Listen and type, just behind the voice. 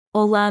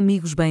Olá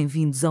amigos,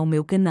 bem-vindos ao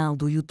meu canal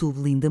do YouTube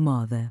Linda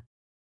Moda.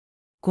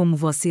 Como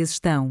vocês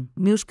estão,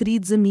 meus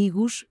queridos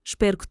amigos?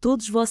 Espero que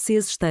todos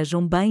vocês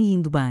estejam bem e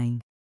indo bem.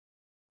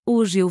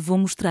 Hoje eu vou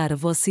mostrar a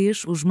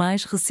vocês os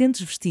mais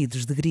recentes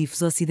vestidos de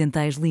grifes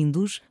ocidentais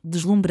lindos,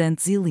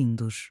 deslumbrantes e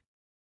lindos.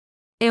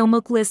 É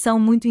uma coleção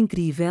muito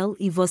incrível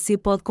e você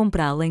pode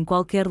comprá-la em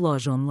qualquer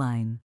loja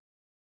online.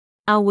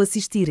 Ao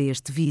assistir a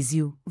este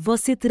vídeo,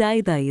 você terá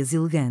ideias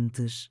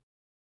elegantes.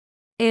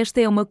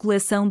 Esta é uma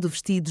coleção de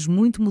vestidos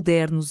muito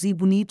modernos e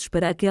bonitos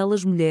para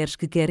aquelas mulheres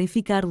que querem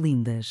ficar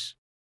lindas.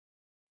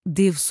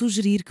 Devo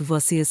sugerir que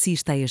você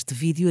assista a este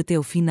vídeo até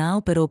o final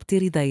para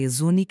obter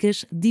ideias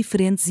únicas,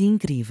 diferentes e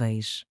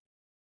incríveis.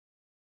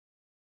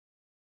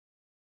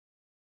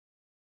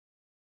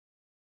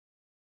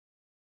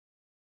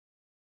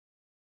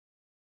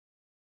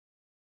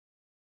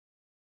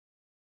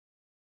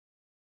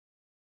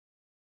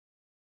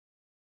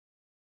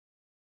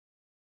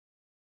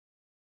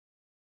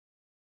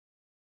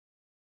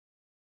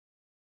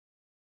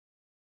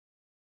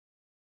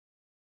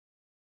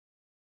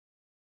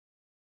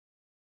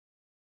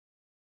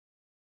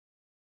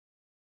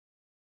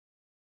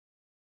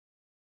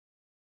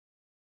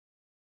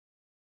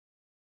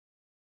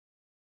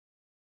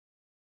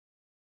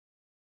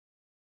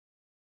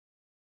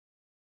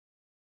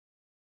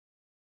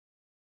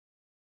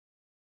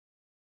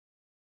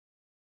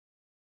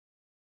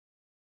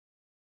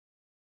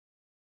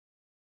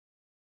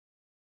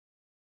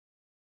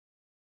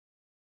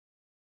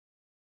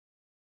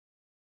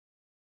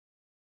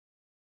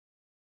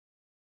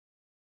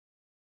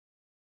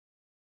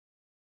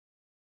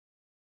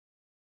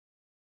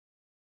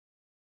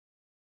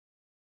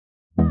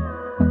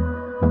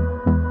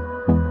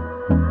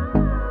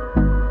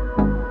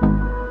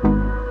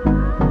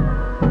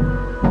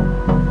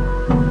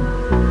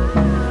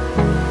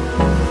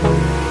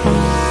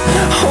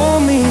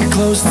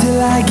 Close till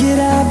I get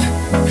up.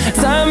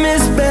 Time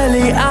is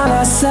barely on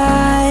our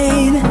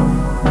side.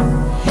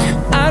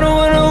 I don't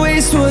wanna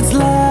waste what's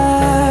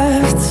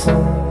left.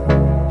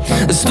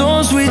 The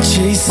storms we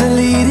chase are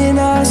leading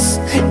us,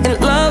 and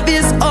love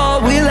is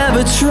all we'll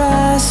ever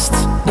trust.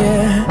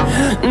 Yeah,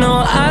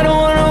 no, I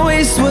don't wanna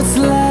waste what's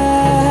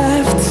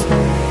left.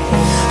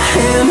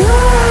 And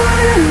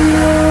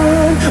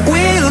on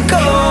we'll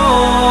go,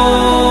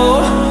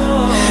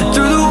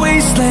 through the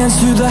wastelands,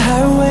 through the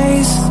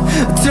highways,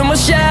 till my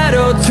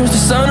shadow turns to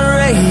sun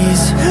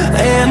rays.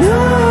 And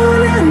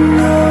on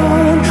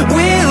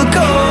we'll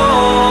go,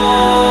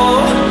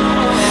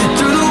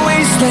 through the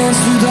wastelands,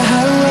 through the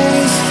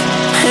highways.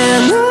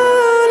 And on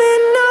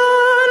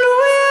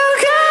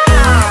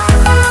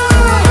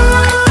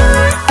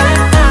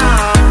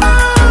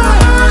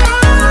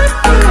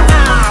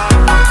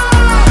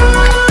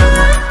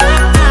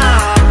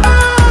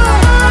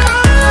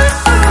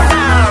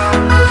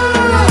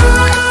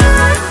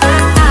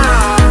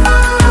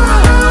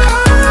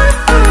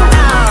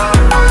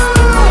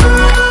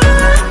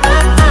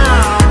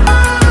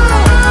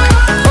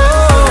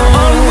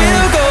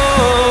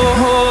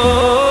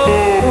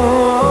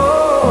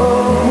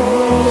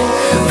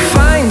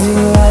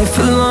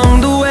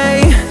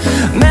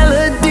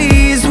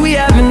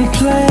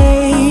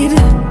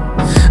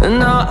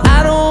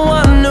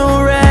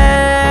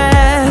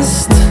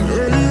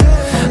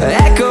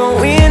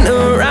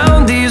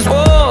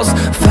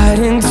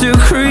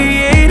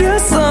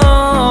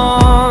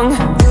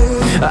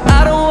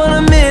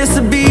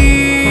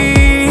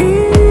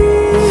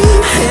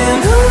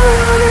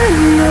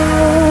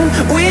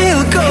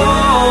we'll go.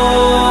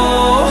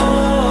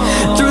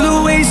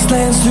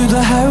 Through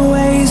the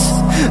highways,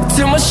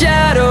 till my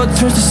shadow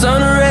turns to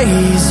sun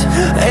rays.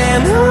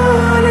 And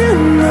on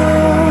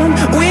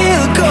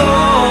we'll go,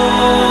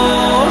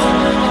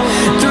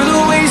 through the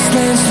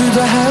wastelands, through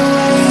the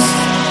highways.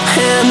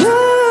 And on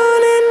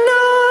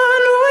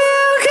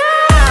we'll go.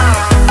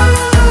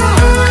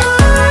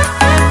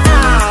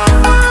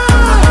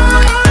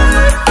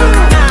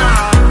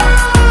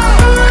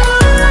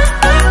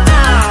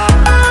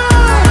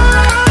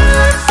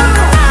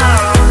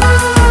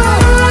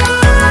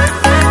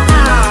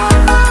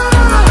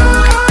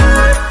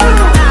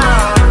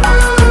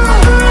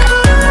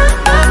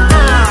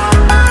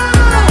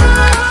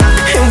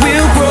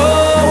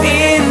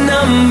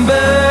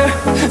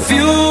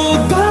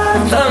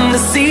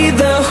 See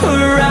the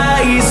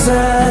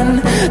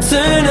horizon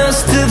turn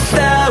us to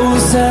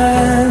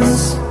thousands,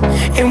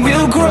 and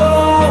we'll grow